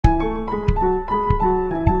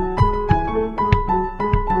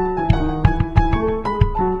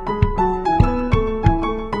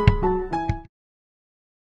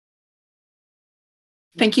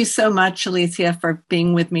Thank you so much, Alicia, for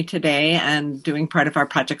being with me today and doing part of our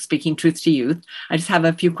project, Speaking Truth to Youth. I just have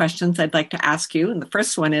a few questions I'd like to ask you. And the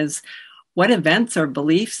first one is, what events or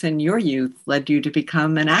beliefs in your youth led you to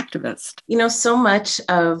become an activist? So much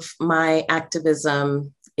of my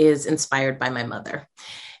activism is inspired by my mother.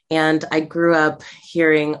 And I grew up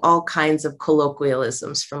hearing all kinds of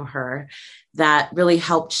colloquialisms from her that really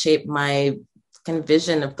helped shape my kind of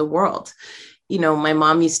vision of the world. My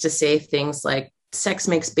mom used to say things like, sex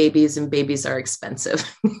makes babies and babies are expensive.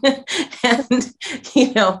 And,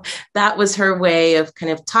 that was her way of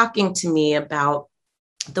kind of talking to me about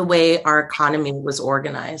the way our economy was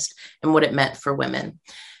organized and what it meant for women.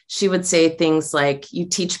 She would say things like, you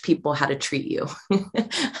teach people how to treat you,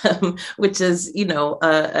 which is,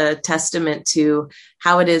 a testament to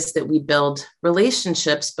how it is that we build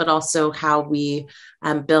relationships, but also how we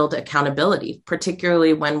build accountability,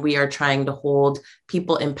 particularly when we are trying to hold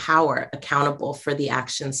people in power accountable for the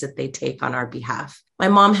actions that they take on our behalf. My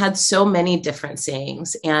mom had so many different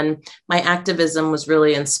sayings, and my activism was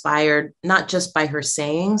really inspired not just by her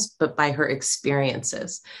sayings, but by her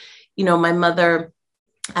experiences. My mother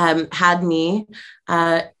had me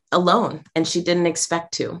alone, and she didn't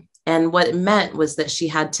expect to. And what it meant was that she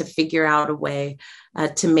had to figure out a way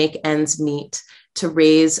to make ends meet, to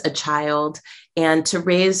raise a child, and to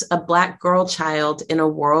raise a Black girl child in a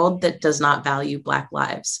world that does not value Black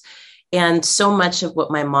lives. And so much of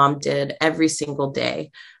what my mom did every single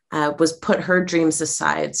day was put her dreams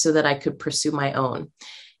aside so that I could pursue my own.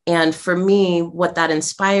 And for me, what that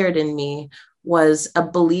inspired in me was a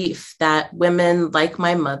belief that women like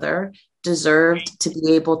my mother deserved to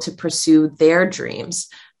be able to pursue their dreams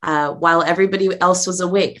while everybody else was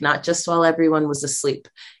awake, not just while everyone was asleep.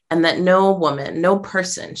 And that no woman, no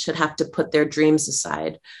person should have to put their dreams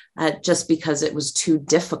aside just because it was too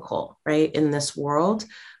difficult, right, in this world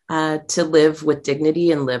to live with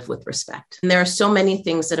dignity and live with respect. And there are so many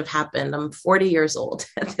things that have happened. I'm 40 years old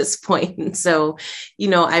at this point. And so,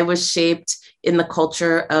 I was shaped in the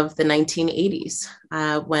culture of the 1980s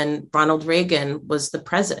when Ronald Reagan was the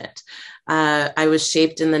president. I was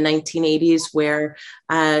shaped in the 1980s where,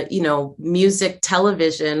 music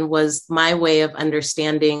television was my way of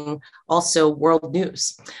understanding also world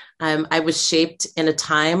news. I was shaped in a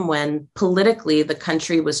time when politically the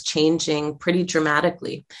country was changing pretty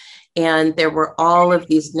dramatically. And there were all of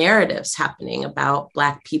these narratives happening about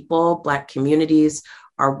Black people, Black communities,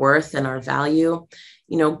 our worth and our value.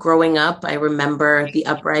 Growing up, I remember the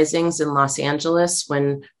uprisings in Los Angeles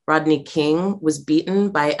when Rodney King was beaten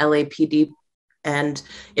by LAPD, and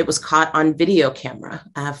it was caught on video camera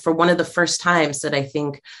for one of the first times that I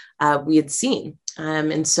think we had seen.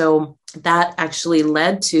 And so that actually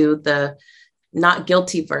led to the not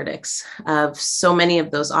guilty verdicts of so many of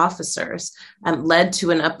those officers, led to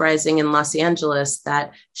an uprising in Los Angeles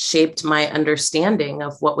that shaped my understanding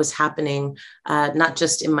of what was happening, not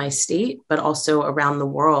just in my state, but also around the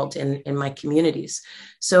world in my communities.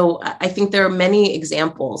 So I think there are many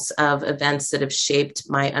examples of events that have shaped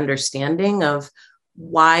my understanding of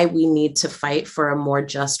why we need to fight for a more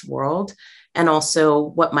just world, and also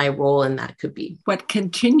what my role in that could be. What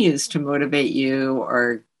continues to motivate you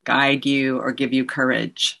or guide you or give you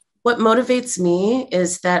courage? What motivates me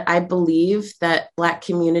is that I believe that Black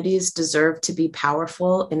communities deserve to be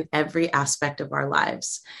powerful in every aspect of our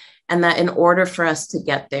lives. And that in order for us to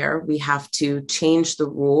get there, we have to change the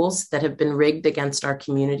rules that have been rigged against our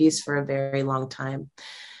communities for a very long time.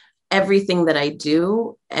 Everything that I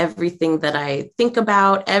do, everything that I think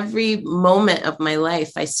about, every moment of my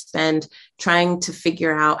life, I spend trying to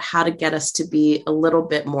figure out how to get us to be a little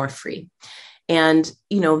bit more free. And,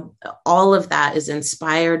 all of that is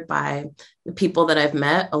inspired by the people that I've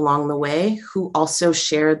met along the way who also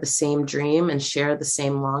share the same dream and share the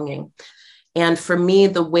same longing. And for me,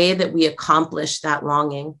 the way that we accomplish that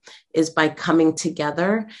longing is by coming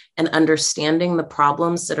together and understanding the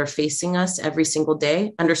problems that are facing us every single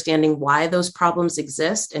day, understanding why those problems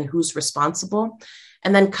exist and who's responsible,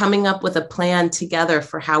 and then coming up with a plan together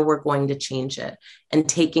for how we're going to change it and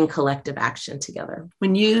taking collective action together.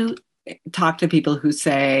 When you talk to people who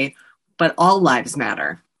say, but all lives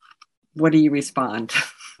matter, what do you respond?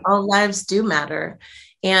 All lives do matter.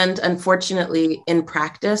 And unfortunately, in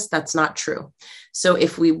practice, that's not true. So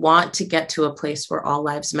if we want to get to a place where all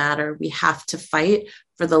lives matter, we have to fight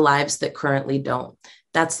for the lives that currently don't.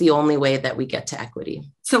 That's the only way that we get to equity.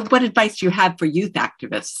 So what advice do you have for youth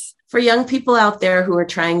activists? For young people out there who are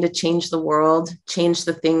trying to change the world, change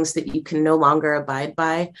the things that you can no longer abide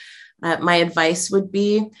by, my advice would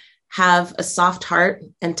be have a soft heart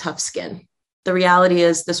and tough skin. The reality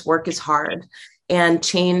is this work is hard. And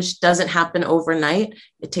change doesn't happen overnight.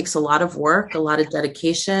 It takes a lot of work, a lot of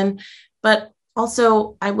dedication. But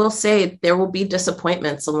also, I will say there will be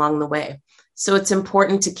disappointments along the way. So it's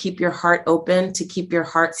important to keep your heart open, to keep your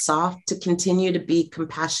heart soft, to continue to be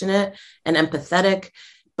compassionate and empathetic,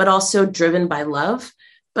 but also driven by love,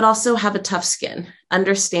 but also have a tough skin.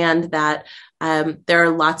 Understand that there are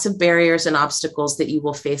lots of barriers and obstacles that you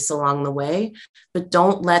will face along the way, but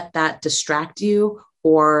don't let that distract you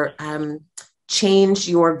or change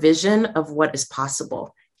your vision of what is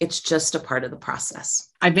possible. It's just a part of the process.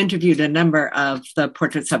 I've interviewed a number of the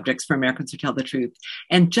portrait subjects for Americans Who Tell the Truth,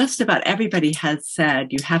 and just about everybody has said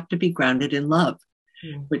you have to be grounded in love,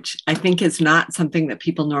 which I think is not something that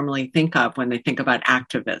people normally think of when they think about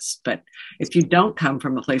activists. But if you don't come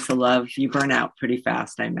from a place of love, you burn out pretty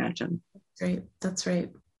fast, I imagine. Great. That's right.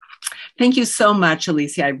 Thank you so much,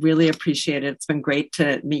 Alicia. I really appreciate it. It's been great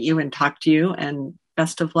to meet you and talk to you, and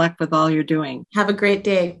best of luck with all you're doing. Have a great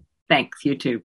day. Thanks. You too.